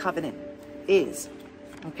God's covenant is.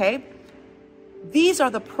 Okay. These are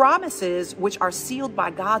the promises which are sealed by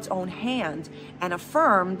God's own hand and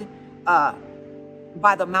affirmed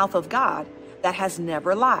by the mouth of God that has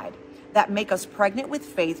never lied, that make us pregnant with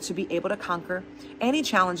faith to be able to conquer any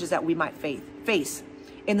challenges that we might face.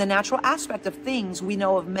 In the natural aspect of things, we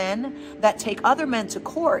know of men that take other men to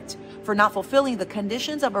court for not fulfilling the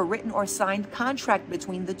conditions of a written or signed contract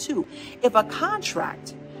between the two. If a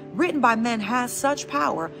contract written by men has such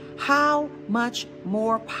power, how much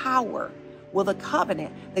more power will the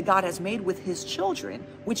covenant that God has made with his children,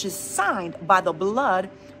 which is signed by the blood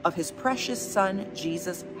of his precious son,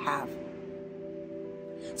 Jesus, have?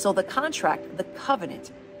 So the contract, the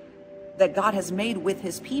covenant that God has made with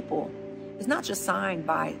his people is not just signed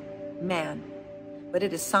by man, but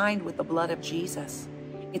it is signed with the blood of Jesus.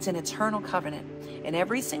 It's an eternal covenant. And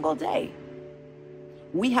every single day,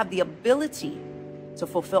 we have the ability to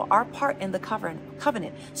fulfill our part in the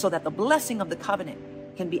covenant so that the blessing of the covenant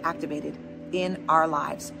can be activated in our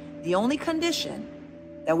lives. The only condition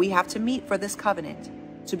that we have to meet for this covenant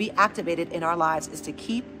to be activated in our lives is to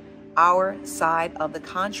keep our side of the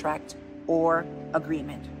contract or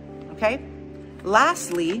agreement. Okay?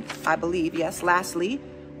 Lastly, I believe, yes, lastly,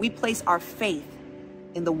 we place our faith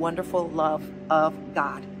in the wonderful love of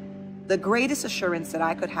God. The greatest assurance that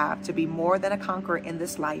I could have to be more than a conqueror in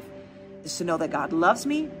this life is to know that God loves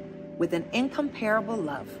me with an incomparable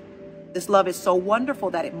love. This love is so wonderful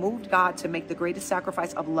that it moved God to make the greatest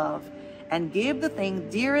sacrifice of love and give the thing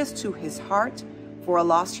dearest to his heart for a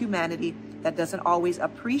lost humanity that doesn't always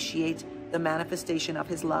appreciate the manifestation of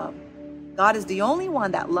his love. God is the only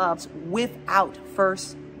one that loves without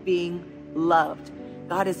first being loved.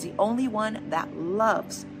 God is the only one that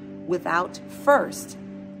loves without first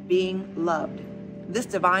being loved. This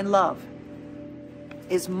divine love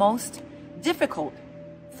is most difficult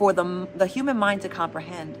for the human mind to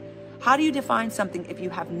comprehend. How do you define something if you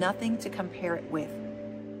have nothing to compare it with?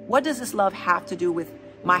 What does this love have to do with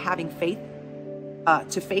my having faith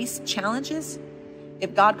to face challenges?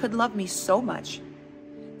 If God could love me so much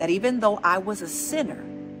that even though I was a sinner,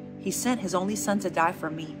 he sent his only son to die for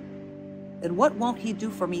me, then what won't he do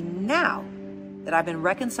for me now that I've been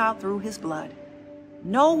reconciled through his blood?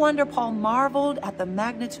 No wonder Paul marveled at the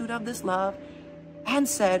magnitude of this love and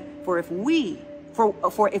said, for if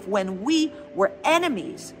when we were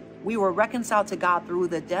enemies, we were reconciled to God through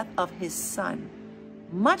the death of his son,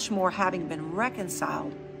 much more having been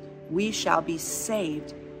reconciled, we shall be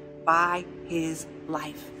saved by his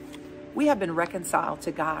life. We have been reconciled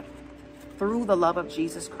to God through the love of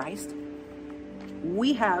Jesus Christ.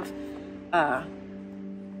 We have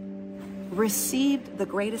received the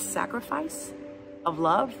greatest sacrifice of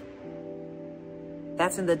love.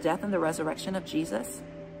 That's in the death and the resurrection of Jesus.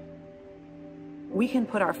 We can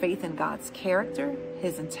put our faith in God's character,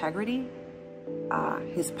 his integrity,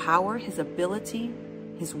 his power, his ability,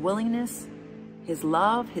 his willingness, his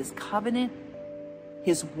love, his covenant,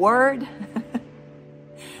 his word.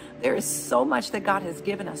 There is so much that God has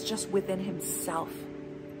given us just within himself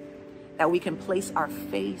that we can place our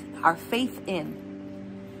faith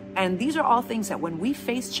in. And these are all things that when we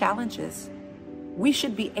face challenges, we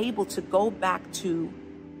should be able to go back to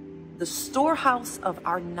the storehouse of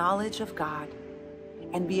our knowledge of God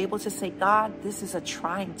and be able to say, God, this is a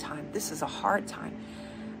trying time. This is a hard time.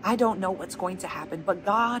 I don't know what's going to happen, but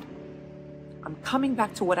God, I'm coming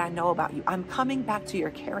back to what I know about you. I'm coming back to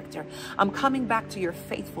your character. I'm coming back to your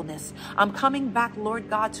faithfulness. I'm coming back, Lord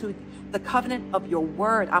God, to the covenant of your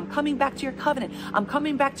word. I'm coming back to your covenant. I'm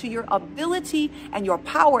coming back to your ability and your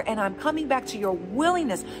power. And I'm coming back to your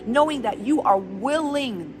willingness, knowing that you are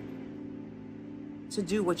willing to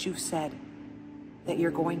do what you've said that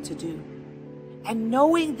you're going to do. And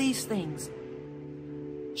knowing these things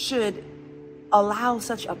should allow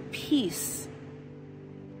such a peace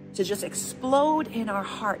to just explode in our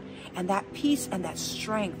heart. And that peace and that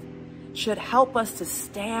strength should help us to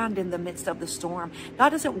stand in the midst of the storm. God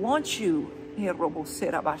doesn't want you.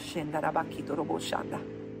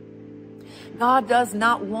 God does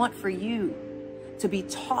not want for you to be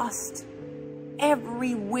tossed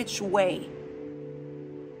every which way.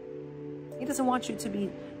 He doesn't want you to be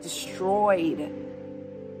destroyed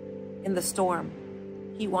in the storm.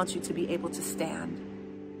 He wants you to be able to stand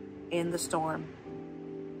in the storm,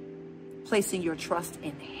 placing your trust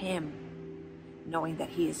in him, knowing that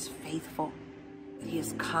he is faithful, that he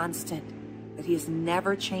is constant, that he is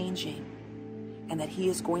never changing, and that he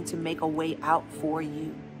is going to make a way out for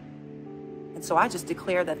you. And so I just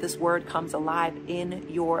declare that this word comes alive in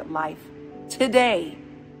your life today,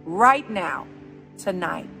 right now,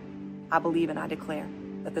 tonight. I believe and I declare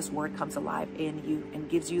that this word comes alive in you and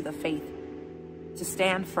gives you the faith to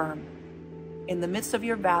stand firm in the midst of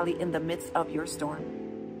your valley, in the midst of your storm.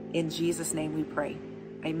 In Jesus' name we pray.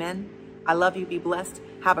 Amen. I love you. Be blessed.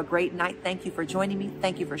 Have a great night. Thank you for joining me.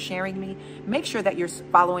 Thank you for sharing me. Make sure that you're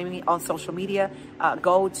following me on social media.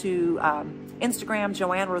 Go to Instagram,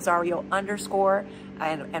 Joanne Rosario _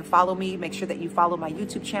 and follow me. Make sure that you follow my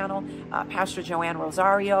YouTube channel, Pastor Joanne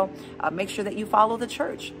Rosario. Make sure that you follow the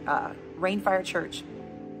church, Rainfire Church,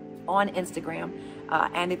 on Instagram.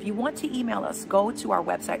 And if you want to email us, go to our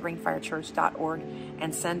website, rainfirechurch.org,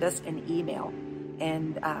 and send us an email.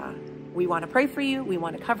 And we want to pray for you. We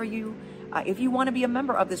want to cover you. If you want to be a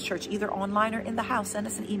member of this church, either online or in the house, send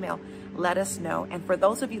us an email. Let us know. And for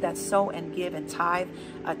those of you that sow and give and tithe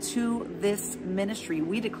to this ministry,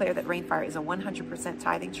 we declare that Rainfire is a 100%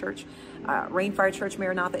 tithing church. Rainfire Church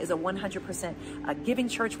Maranatha is a 100% giving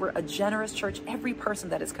church. We're a generous church. Every person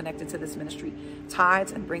that is connected to this ministry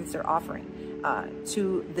tithes and brings their offering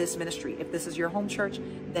to this ministry. If this is your home church,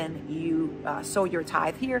 then you sow your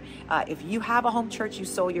tithe here. If you have a home church, you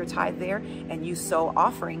sow your tithe there, and you sow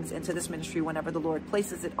offerings into this ministry whenever the Lord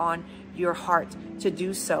places it on your heart to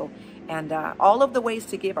do so. And all of the ways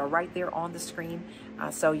to give are right there on the screen.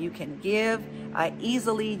 So you can give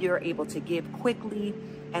easily. You're able to give quickly.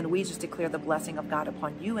 And we just declare the blessing of God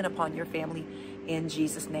upon you and upon your family in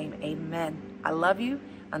Jesus' name. Amen. I love you.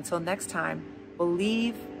 Until next time,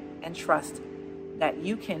 believe and trust that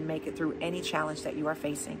you can make it through any challenge that you are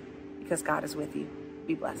facing because God is with you.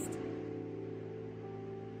 Be blessed.